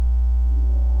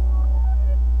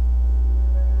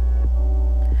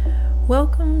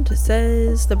Welcome to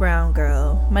Says the Brown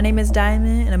Girl. My name is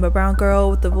Diamond, and I'm a brown girl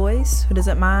with a voice who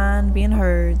doesn't mind being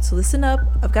heard. So listen up,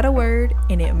 I've got a word,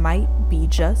 and it might be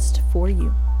just for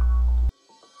you.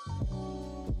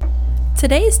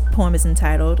 Today's poem is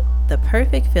entitled The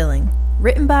Perfect Feeling,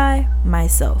 written by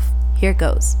myself. Here it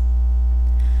goes.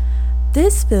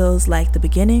 This feels like the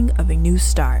beginning of a new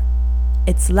start.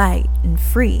 It's light and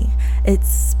free. It's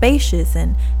spacious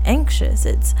and anxious.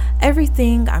 It's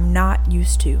everything I'm not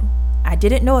used to. I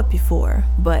didn't know it before,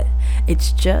 but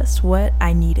it's just what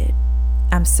I needed.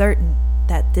 I'm certain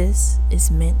that this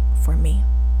is meant for me.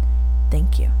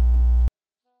 Thank you.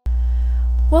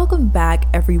 Welcome back,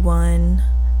 everyone.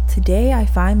 Today I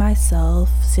find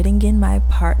myself sitting in my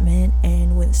apartment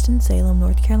in Winston-Salem,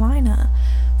 North Carolina,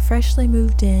 freshly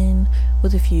moved in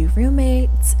with a few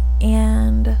roommates,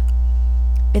 and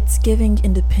it's giving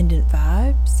independent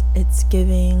vibes. It's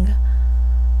giving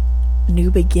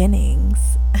new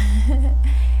beginnings.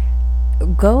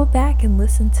 Go back and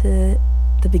listen to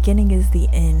The Beginning is the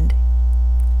End.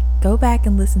 Go back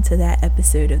and listen to that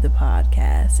episode of the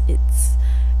podcast.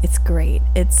 It's great.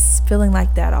 It's feeling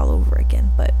like that all over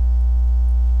again. But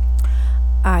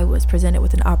I was presented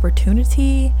with an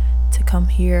opportunity to come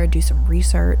here, do some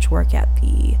research, work at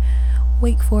the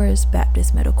Wake Forest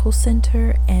Baptist Medical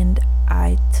Center, and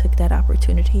I took that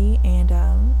opportunity, and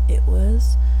it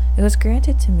was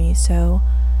granted to me. So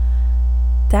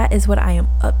that is what I am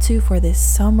up to for this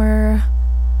summer.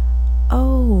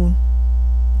 Oh,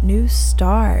 new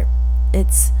start.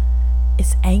 It's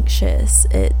anxious.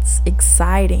 It's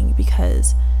exciting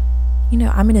because,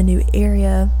 I'm in a new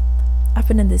area. I've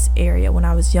been in this area when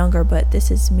I was younger, but this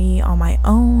is me on my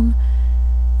own,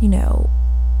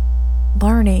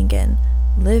 learning and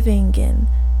living, and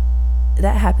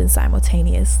that happens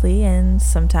simultaneously, and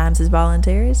sometimes it's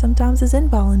voluntary, sometimes it's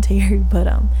involuntary. But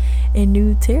in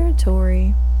new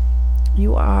territory,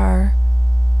 you are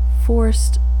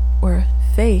forced or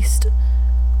faced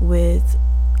with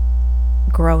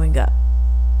growing up.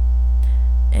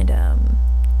 And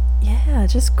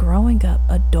just growing up,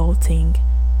 adulting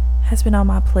has been on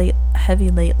my plate heavy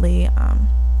lately.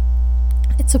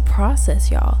 It's a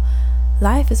process, y'all.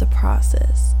 Life is a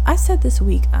process. I said this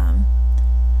week,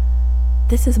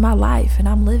 this is my life and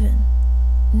I'm living.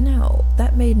 No,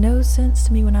 that made no sense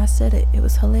to me when I said it. It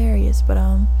was hilarious, but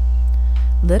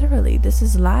literally, this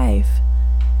is life.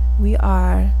 We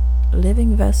are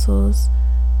living vessels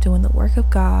doing the work of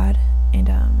God,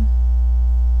 and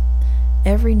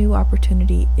every new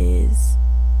opportunity is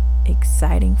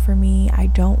exciting for me. I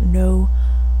don't know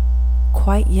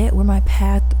quite yet where my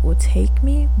path will take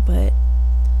me, but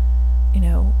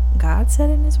God said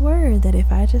in his word that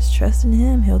if I just trust in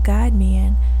him, he'll guide me,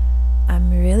 and I'm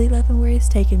really loving where he's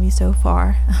taken me so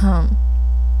far.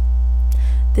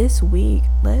 This week,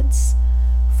 let's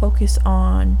focus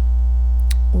on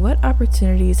what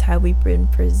opportunities have we been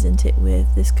presented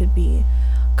with. This could be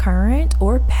current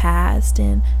or past,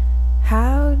 and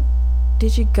how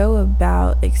did you go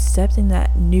about accepting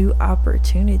that new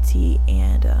opportunity,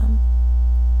 and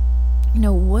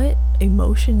what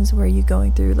emotions were you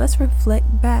going through? Let's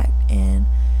reflect back, and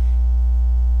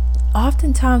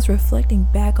oftentimes reflecting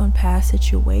back on past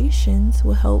situations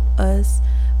will help us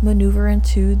maneuver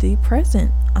into the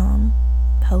present.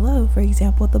 For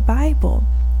example, the Bible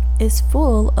is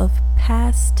full of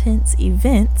past tense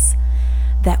events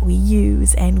that we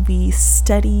use, and we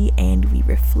study, and we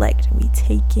reflect, and we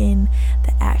take in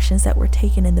the actions that were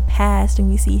taken in the past, and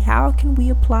we see how can we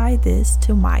apply this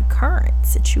to my current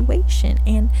situation,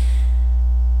 and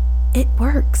it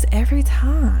works every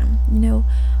time.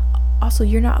 Also,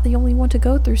 you're not the only one to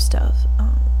go through stuff.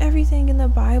 Everything in the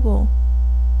Bible,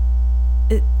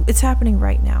 it's happening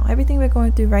right now. Everything we're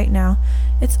going through right now,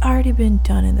 it's already been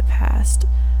done in the past,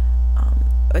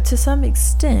 to some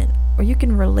extent, or you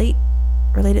can relate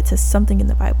it to something in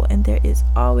the Bible, and there is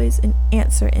always an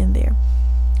answer in there.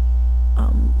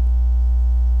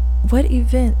 What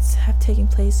events have taken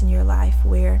place in your life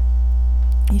where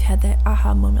you've had that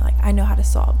aha moment, like, I know how to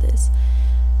solve this?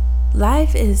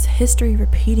 Life is history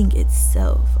repeating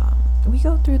itself. We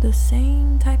go through the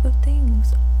same type of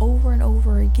things over and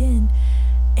over again,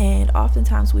 and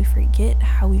oftentimes we forget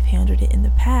how we've handled it in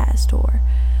the past, or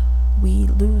we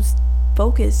lose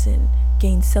focus and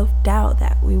gain self-doubt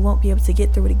that we won't be able to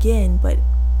get through it again, but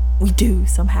we do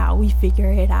somehow. We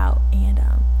figure it out, and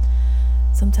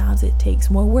sometimes it takes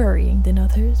more worrying than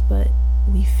others, but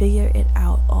we figure it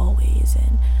out always.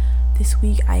 And this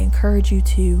week I encourage you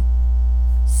to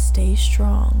stay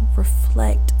strong,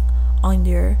 reflect on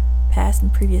your past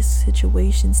and previous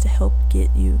situations to help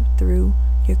get you through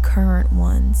your current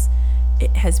ones,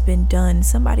 It has been done.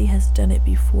 Somebody has done it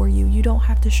before you. You don't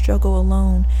have to struggle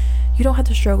alone. You don't have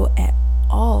to struggle at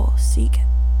all. Seek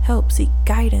help, seek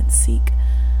guidance, seek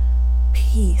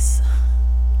peace,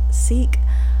 seek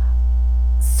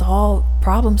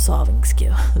problem solving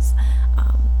skills.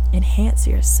 Enhance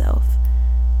yourself.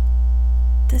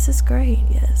 This is great.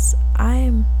 Yes, I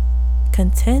am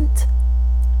content.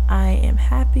 I am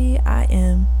happy. I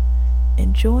am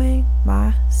enjoying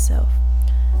myself.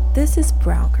 This is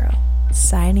Brown Girl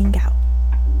signing out.